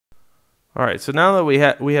All right, so now that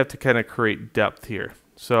we have to kind of create depth here.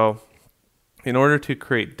 So in order to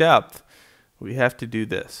create depth, we have to do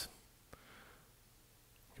this.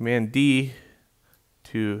 Command D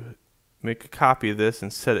to make a copy of this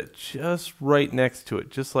and set it just right next to it,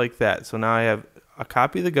 just like that. So now I have a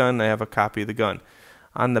copy of the gun, and I have a copy of the gun.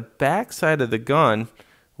 On the back side of the gun,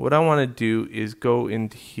 what I want to do is go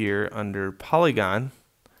into here under polygon,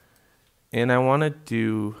 and I want to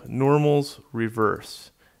do normals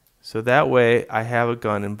reverse. So that way I have a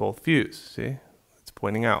gun in both views. See, it's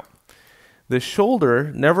pointing out. The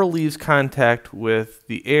shoulder never leaves contact with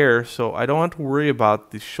the air, so I don't have to worry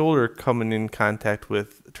about the shoulder coming in contact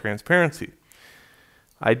with transparency.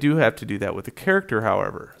 I do have to do that with the character,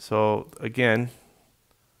 however. So again,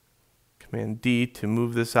 Command D to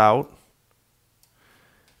move this out,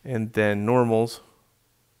 and then normals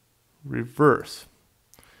reverse.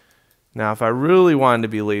 Now if I really wanted to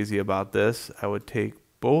be lazy about this, I would take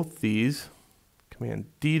both these, Command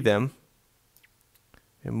D them,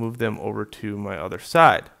 and move them over to my other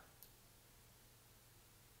side.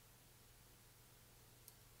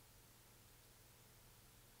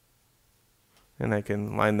 And I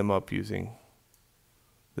can line them up using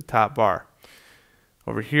the top bar.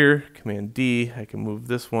 Over here, Command D, I can move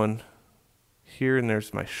this one here, and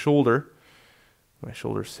there's my shoulder. My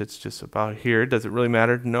shoulder sits just about here. Does it really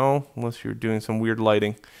matter? No, unless you're doing some weird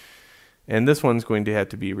lighting. And this one's going to have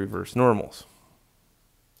to be reverse normals.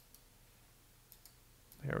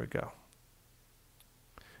 There we go.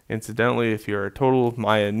 Incidentally, if you're a total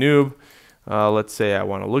Maya noob, let's say I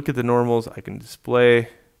want to look at the normals, I can display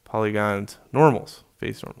polygons normals,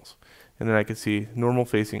 face normals. And then I can see normal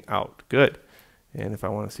facing out. Good. And if I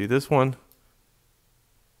want to see this one,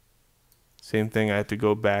 same thing, I have to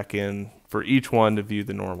go back in for each one to view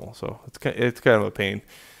the normal. So it's kind of a pain.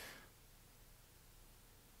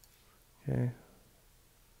 Okay.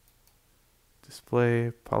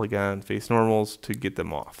 Display polygon face normals to get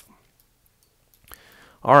them off.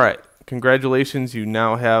 All right, congratulations, you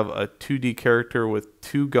now have a 2D character with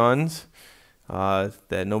two guns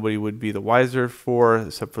that nobody would be the wiser for,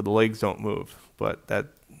 except for the legs don't move. But that,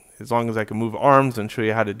 as long as I can move arms and show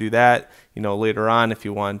you how to do that, you know, later on if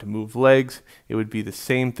you wanted to move legs, it would be the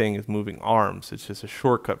same thing as moving arms. It's just a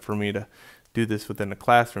shortcut for me to do this within a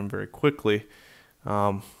classroom very quickly.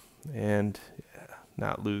 And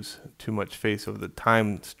not lose too much face over the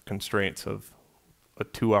time constraints of a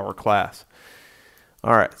 2-hour class.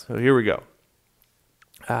 All right, so here we go.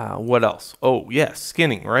 What else? Oh, yeah,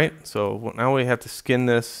 skinning, right? So now we have to skin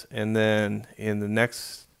this, and then in the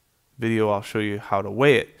next video, I'll show you how to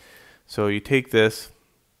weigh it. So you take this,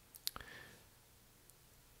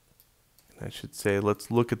 I should say,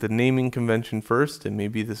 let's look at the naming convention first, and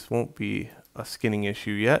maybe this won't be a skinning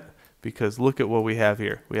issue yet, because look at what we have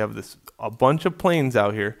here. We have a bunch of planes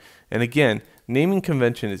out here, and again, naming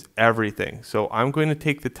convention is everything. So I'm going to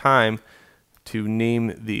take the time to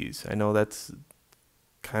name these. I know that's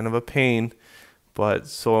kind of a pain, but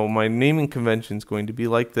so my naming convention is going to be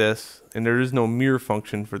like this, and there is no mirror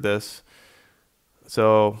function for this.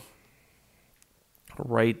 So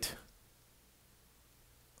right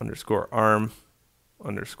underscore arm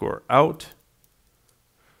underscore out.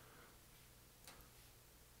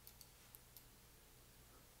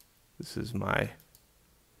 This is my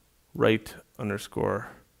right underscore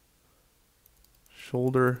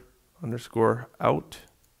shoulder underscore out.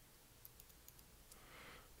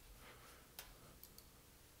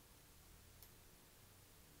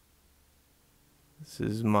 This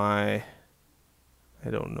is my, I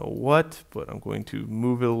don't know what, but I'm going to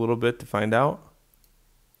move it a little bit to find out.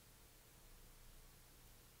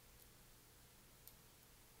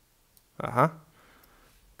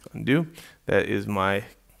 Undo. That is my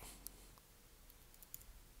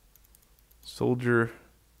soldier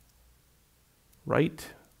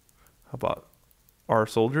right. How about our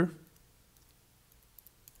soldier?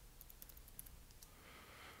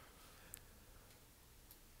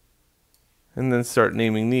 And then start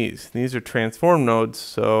naming these. These are transform nodes,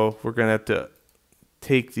 so we're going to have to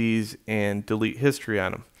take these and delete history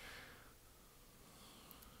on them.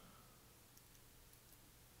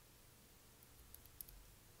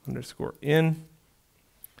 Underscore in.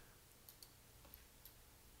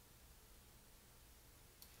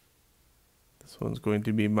 This one's going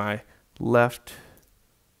to be my left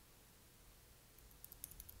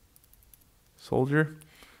soldier.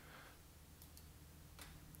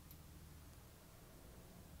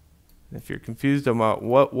 If you're confused about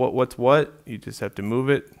what's what, you just have to move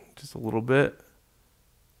it just a little bit.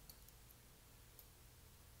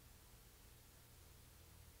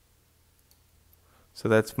 So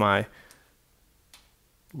that's my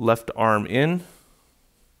left arm in.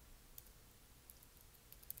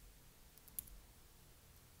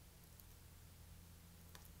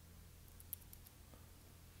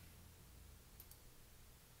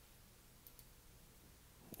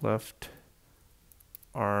 left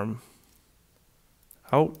arm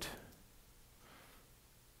out,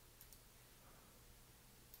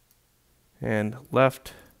 and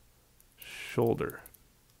left shoulder.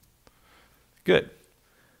 Good.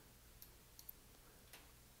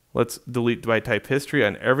 Let's delete by type history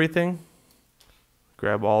on everything.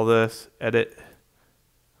 Grab all this, edit,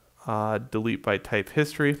 delete by type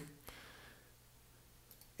history.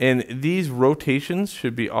 And these rotations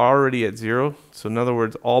should be already at 0. So in other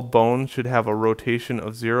words, all bones should have a rotation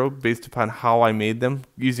of 0 based upon how I made them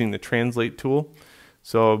using the translate tool.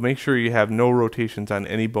 So make sure you have no rotations on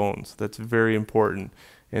any bones. That's very important.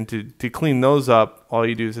 And to clean those up, all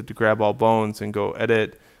you do is have to grab all bones and go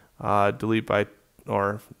edit, delete by,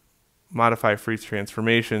 or modify freeze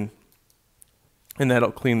transformation. And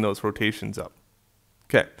that'll clean those rotations up.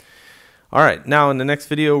 Okay. All right, now in the next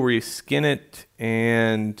video, we skin it,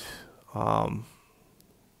 and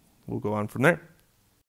we'll go on from there.